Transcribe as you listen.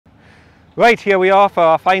Right, here we are for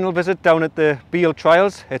our final visit down at the Beal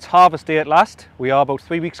trials. It's harvest day at last. We are about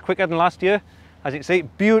 3 weeks quicker than last year. As you can see,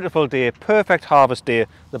 beautiful day, perfect harvest day.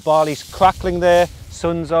 The barley's crackling there,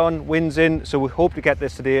 sun's on, wind's in, so we hope to get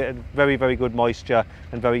this today at very, very good moisture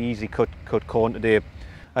and very easy cut corn today.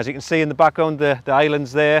 As you can see in the background, the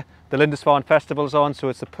islands there, the Lindisfarne Festival's on, so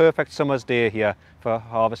it's the perfect summer's day here for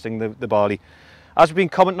harvesting the barley. As we've been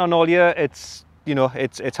commenting on all year, it's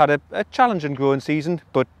had a challenging growing season,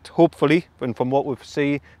 but hopefully, and from what we've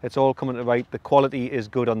seen, it's all coming to right. The quality is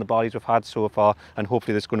good on the barleys we've had so far, and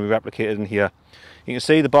hopefully that's going to be replicated in here. You can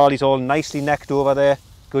see the barley's all nicely necked over there.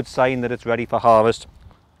 Good sign that it's ready for harvest.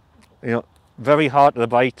 Very hard to the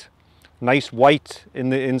bite. Nice white in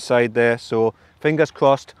the inside there. So fingers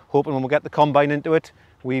crossed. Hoping when we get the combine into it,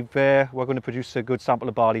 we're going to produce a good sample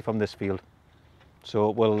of barley from this field.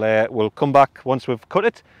 So we'll come back once we've cut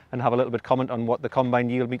it and have a little bit comment on what the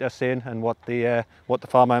combine yield meter is saying and what the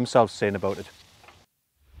farmer himself is saying about it.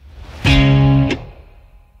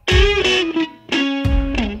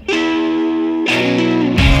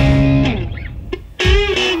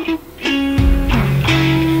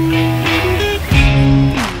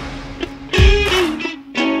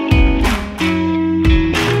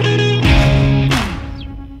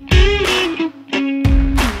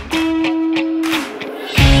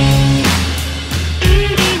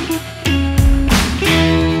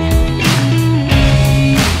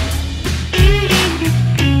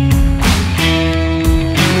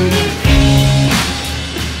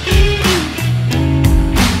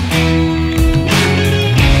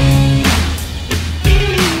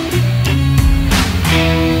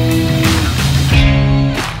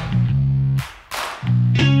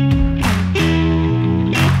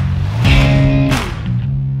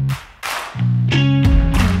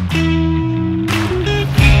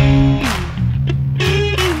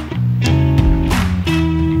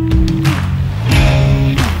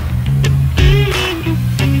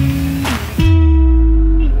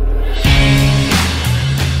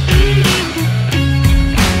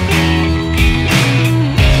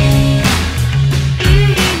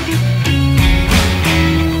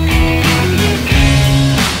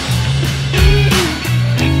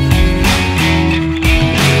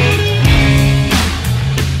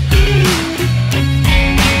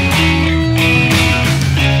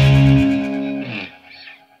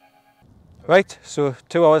 Right, so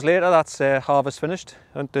 2 hours later, that's harvest finished.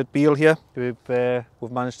 And at Beal here,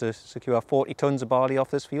 we've managed to secure 40 tonnes of barley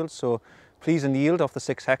off this field, so pleasing yield off the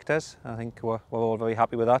 6 hectares. I think we're all very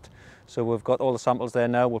happy with that. So we've got all the samples there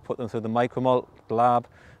now. We'll put them through the micromalt lab,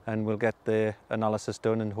 and we'll get the analysis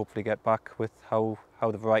done and hopefully get back with how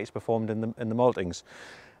the varieties performed in the maltings.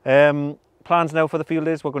 Plans now for the field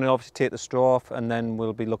is we're going to obviously take the straw off, and then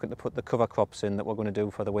we'll be looking to put the cover crops in that we're going to do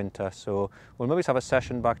for the winter. So we'll maybe have a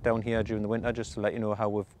session back down here during the winter just to let you know how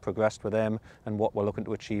we've progressed with them and what we're looking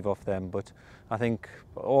to achieve off them. But I think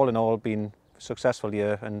all in all, been a successful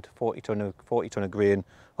year, and 40 tonne of grain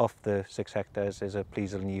off the 6 hectares is a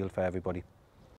pleasing yield for everybody.